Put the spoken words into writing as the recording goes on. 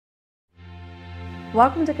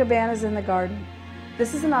Welcome to Cabanas in the Garden.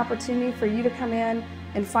 This is an opportunity for you to come in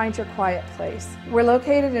and find your quiet place. We're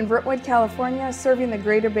located in Brentwood, California, serving the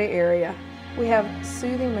Greater Bay Area. We have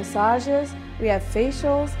soothing massages, we have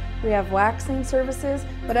facials, we have waxing services,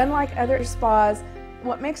 but unlike other spas,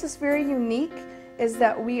 what makes us very unique is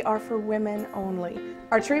that we are for women only.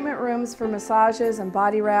 Our treatment rooms for massages and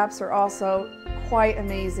body wraps are also quite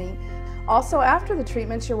amazing. Also, after the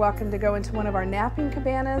treatments, you're welcome to go into one of our napping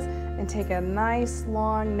cabanas and take a nice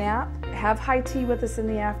long nap. Have high tea with us in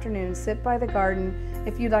the afternoon. Sit by the garden.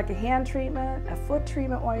 If you'd like a hand treatment, a foot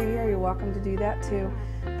treatment while you're here, you're welcome to do that too.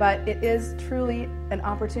 But it is truly an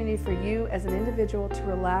opportunity for you as an individual to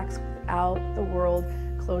relax without the world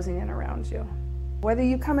closing in around you. Whether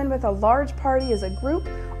you come in with a large party as a group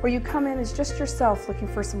or you come in as just yourself looking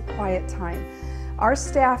for some quiet time, our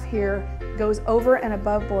staff here goes over and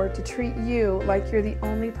above board to treat you like you're the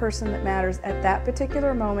only person that matters at that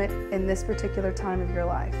particular moment in this particular time of your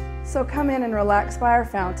life. So come in and relax by our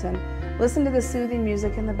fountain, listen to the soothing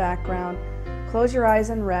music in the background, close your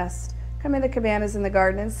eyes and rest, come into Cabanas in the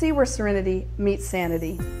Garden and see where serenity meets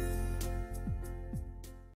sanity.